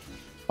Rakan.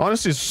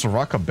 Honestly, is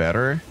Soraka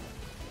better?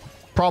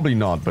 Probably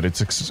not, but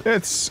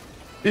it's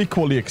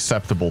equally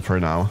acceptable for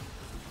now.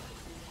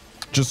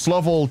 Just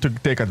level to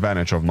take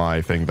advantage of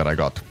my thing that I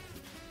got.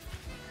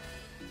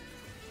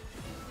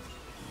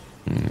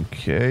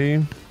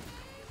 Okay.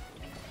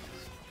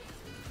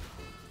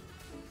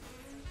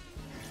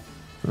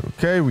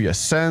 Okay, we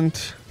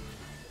ascend.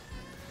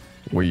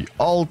 We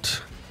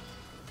ult.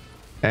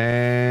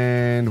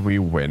 And we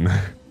win.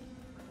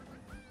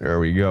 There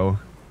we go.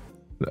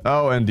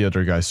 Oh, and the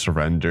other guy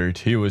surrendered.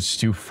 He was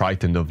too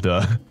frightened of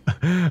the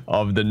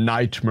of the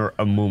nightmare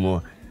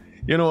Amumu.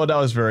 You know what? That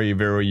was very,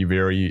 very,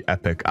 very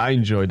epic. I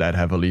enjoyed that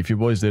heavily. If you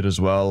boys did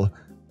as well,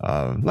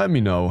 let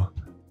me know.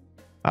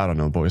 I don't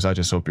know, boys. I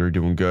just hope you're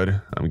doing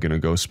good. I'm gonna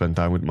go spend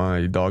time with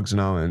my dogs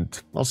now,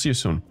 and I'll see you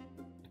soon.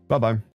 Bye-bye.